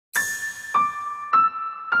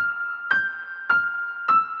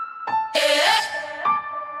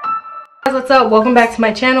What's up? Welcome back to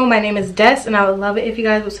my channel. My name is Des and I would love it if you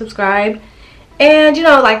guys would subscribe and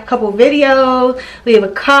like a couple videos, leave a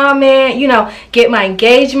comment, get my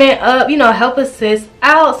engagement up, help us sis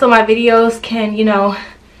out so my videos can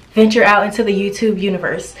venture out into the YouTube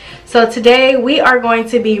universe. So today we are going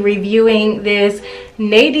to be reviewing this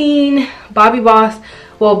Nadine Bobbi Boss,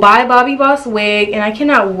 by Bobbi Boss wig, and I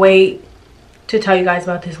cannot wait to tell you guys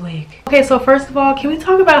about this wig. Okay, so first of all, can we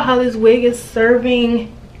talk about how this wig is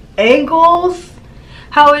serving angles,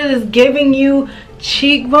 how it is giving you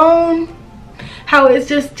cheekbone, how it's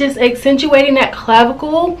just accentuating that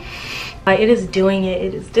clavicle. It is doing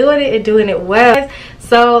it well.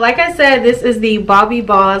 So like I said, this is the Bobbi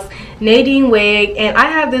Boss Nadine wig, and I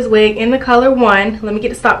have this wig in the color 1. Let me get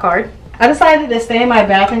the stock card. I decided to stay in my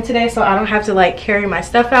bathroom today so I don't have to carry my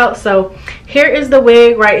stuff out. So here is the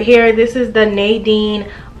wig right here. This is the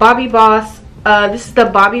Nadine Bobbi Boss. This is the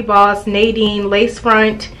Bobbi Boss Nadine lace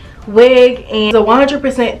front wig, and it's a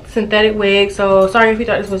 100% synthetic wig. So sorry if you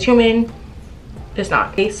thought this was human. It's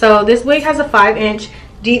not. Okay, so this wig has a 5-inch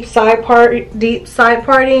deep side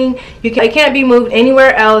parting. It can't be moved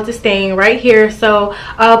anywhere else. It's staying right here. So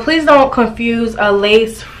please don't confuse a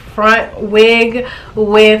lace front wig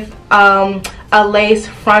with a lace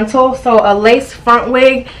frontal. So a lace front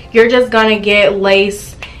wig, you're just gonna get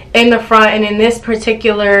lace in the front, and in this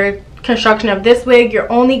particular construction of this wig,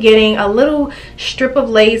 you're only getting a little strip of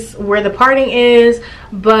lace where the parting is,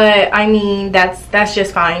 but I mean that's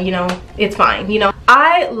just fine, it's fine.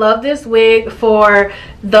 I love this wig for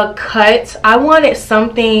the cut. I wanted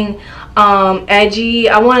something edgy.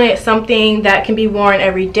 I wanted something that can be worn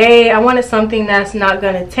every day. I wanted something that's not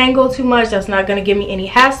gonna tangle too much, that's not gonna give me any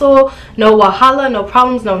hassle, no wahala, no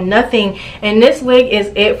problems, no nothing. And this wig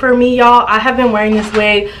is it for me, y'all. I have been wearing this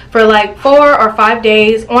wig for like 4 or 5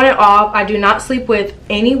 days on and off. I do not sleep with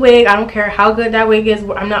any wig. I don't care how good that wig is,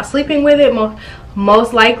 I'm not sleeping with it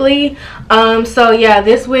most likely. So yeah,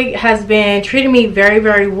 this wig has been treating me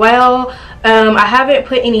very well. I haven't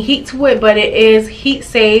put any heat to it, but it is heat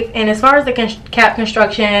safe, and as far as the cap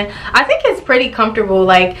construction, I think it's pretty comfortable.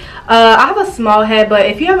 I have a small head, but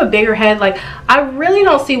if you have a bigger head, I really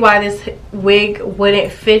don't see why this wig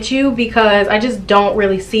wouldn't fit you, because I just don't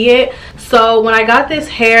really see it. So when I got this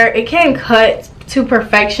hair, it can cut to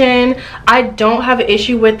perfection. I don't have an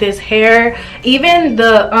issue with this hair. Even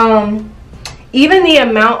the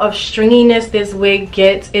amount of stringiness this wig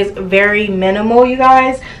gets is very minimal, you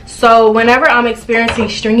guys. So whenever I'm experiencing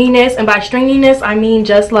stringiness, and by stringiness I mean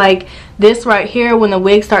just like this right here, when the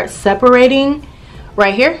wig starts separating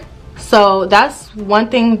right here. So that's one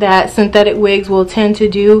thing that synthetic wigs will tend to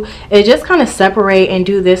do, is just kind of separate and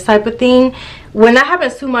do this type of thing. When that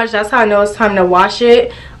happens too much, that's how I know it's time to wash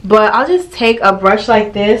it. But I'll just take a brush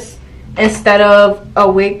like this instead of a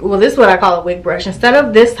wig, well, this is what I call a wig brush. Instead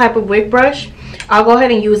of this type of wig brush, I'll go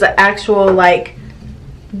ahead and use an actual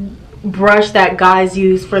brush that guys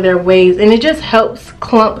use for their waves, and it just helps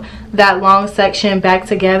clump that long section back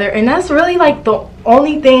together. And that's really the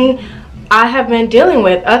only thing I have been dealing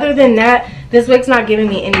with. Other than that, this wig's not giving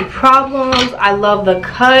me any problems. I love the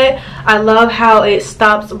cut. I love how it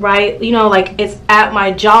stops right, it's at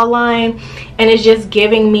my jawline, and it's just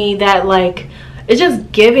giving me that it's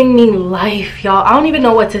just giving me life, y'all. I don't even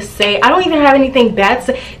know what to say. I don't even have anything bad to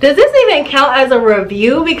say. Does this even count as a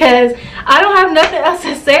review? Because I don't have nothing else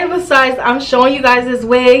to say besides I'm showing you guys this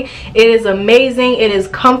wig. It is amazing. It is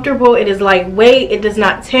comfortable. It is lightweight. It does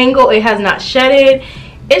not tangle. It has not shedded.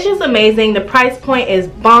 It's just amazing. The price point is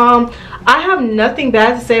bomb. I have nothing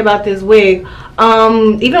bad to say about this wig.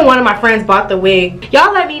 Even one of my friends bought the wig.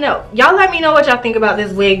 Y'all let me know. Y'all let me know what y'all think about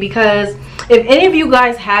this wig, because if any of you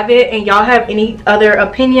guys have it and y'all have any other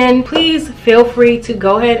opinion, please feel free to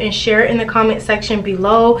go ahead and share it in the comment section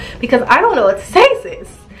below, because I don't know what to say, sis.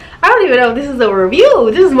 I don't even know if this is a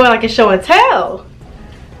review. This is more like a show and tell.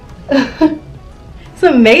 It's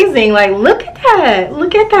amazing. Look at that.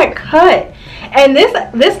 Look at that cut. And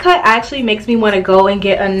this cut actually makes me want to go and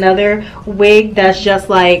get another wig that's just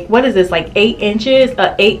what is this, 8 inches,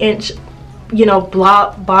 a 8-inch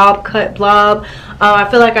bob cut blob. I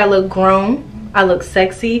feel like I look grown, I look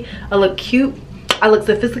sexy, I look cute, I look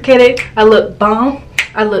sophisticated, I look bomb,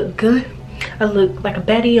 I look good, I look like a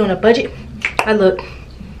Betty on a budget. I look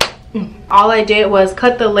all I did was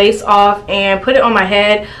cut the lace off and put it on my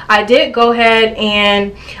head. I did go ahead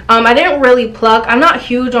and I didn't really pluck. I'm not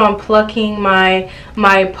huge on plucking my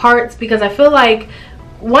parts, because I feel like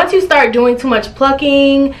once you start doing too much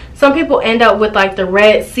plucking, some people end up with like the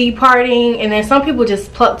Red Sea parting, and then some people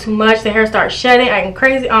just pluck too much, the hair starts shedding, acting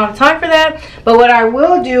crazy. I don't have time for that. But what I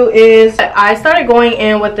will do is I started going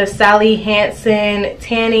in with the Sally Hansen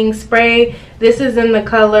tanning spray. This is in the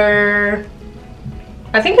color,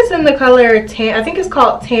 I think it's in the color tan, I think it's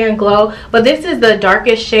called Tan Glow, but this is the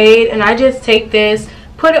darkest shade. And I just take this,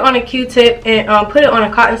 put it on a Q-tip, and put it on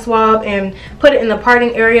a cotton swab and put it in the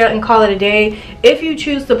parting area and call it a day. If you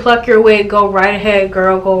choose to pluck your wig, go right ahead,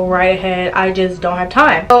 girl, go right ahead. I just don't have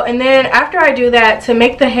time. So, and then after I do that, to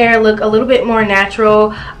make the hair look a little bit more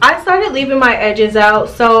natural, I started leaving my edges out.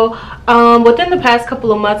 So within the past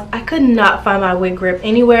couple of months, I could not find my wig grip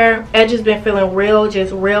anywhere. Edges been feeling real,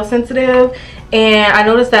 just real sensitive. And I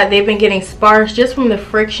noticed that they've been getting sparse just from the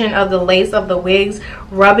friction of the lace of the wigs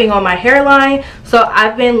rubbing on my hairline. So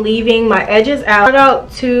I've been leaving my edges out. Shout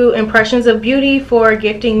out to Impressions of Beauty for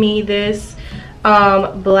gifting me this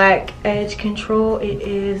black edge control. It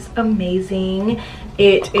is amazing.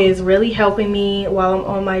 It is really helping me while I'm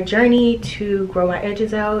on my journey to grow my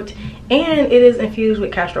edges out, and it is infused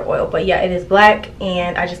with castor oil. But yeah, it is black,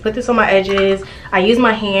 and I just put this on my edges. I use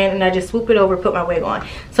my hand and I just swoop it over, put my wig on.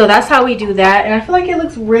 So that's how we do that, and I feel like it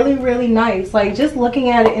looks really, really nice. Like, just looking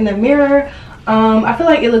at it in the mirror, I feel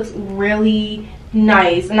like it looks really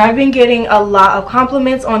nice. And I've been getting a lot of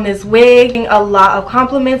compliments on this wig, and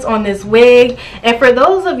for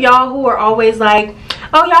those of y'all who are always like,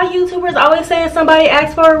 oh, y'all YouTubers always saying somebody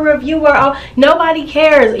asked for a review, or nobody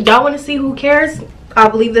cares. Y'all want to see who cares?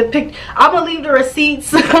 I'm gonna leave the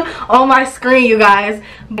receipts on my screen, you guys.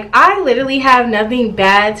 I literally have nothing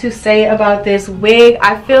bad to say about this wig.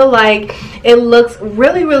 I feel like it looks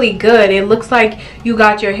really, really good. It looks like you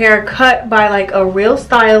got your hair cut by like a real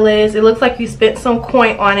stylist. It looks like you spent some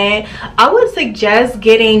coin on it. I would suggest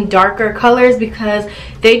getting darker colors because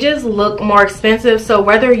they just look more expensive. So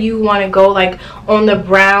whether you want to go like on the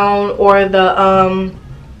brown or the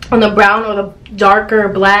darker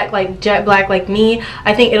black, like jet black like me,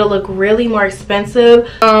 I think it'll look really more expensive.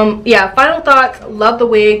 Yeah, final thoughts. Love the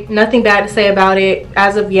wig, nothing bad to say about it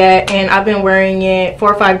as of yet, and I've been wearing it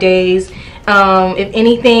 4 or 5 days. If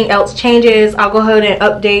anything else changes, I'll go ahead and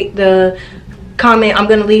update the comment I'm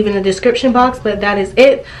gonna leave in the description box, but that is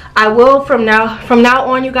it. I will from now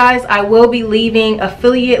on, you guys, I will be leaving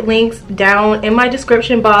affiliate links down in my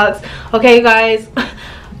description box. Okay, you guys.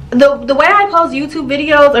 The way I post YouTube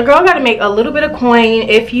videos, a girl got to make a little bit of coin.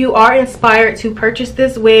 If you are inspired to purchase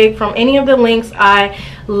this wig from any of the links I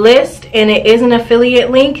list, and it is an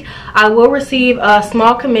affiliate link, I will receive a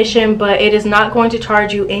small commission, but it is not going to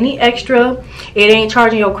charge you any extra. It ain't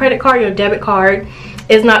charging your credit card, your debit card.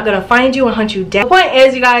 It's not going to find you and hunt you down. The point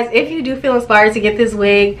is, you guys, if you do feel inspired to get this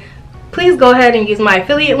wig, please go ahead and use my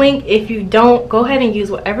affiliate link. If you don't, go ahead and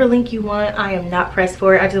use whatever link you want. I am not pressed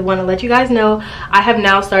for it. I just want to let you guys know I have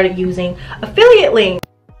now started using affiliate links.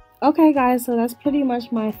 Okay, guys, so that's pretty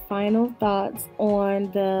much my final thoughts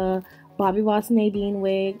on the Bobbi Boss Nadine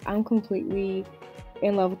wig. I'm completely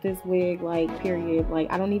in love with this wig, like, period.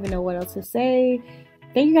 Like, I don't even know what else to say.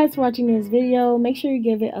 Thank you guys for watching this video. Make sure you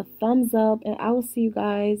give it a thumbs up, and I will see you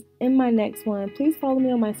guys in my next one. Please follow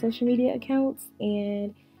me on my social media accounts,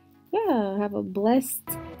 and yeah, have a blessed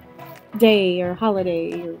day or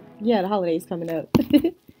holiday. Yeah, the holiday's coming up.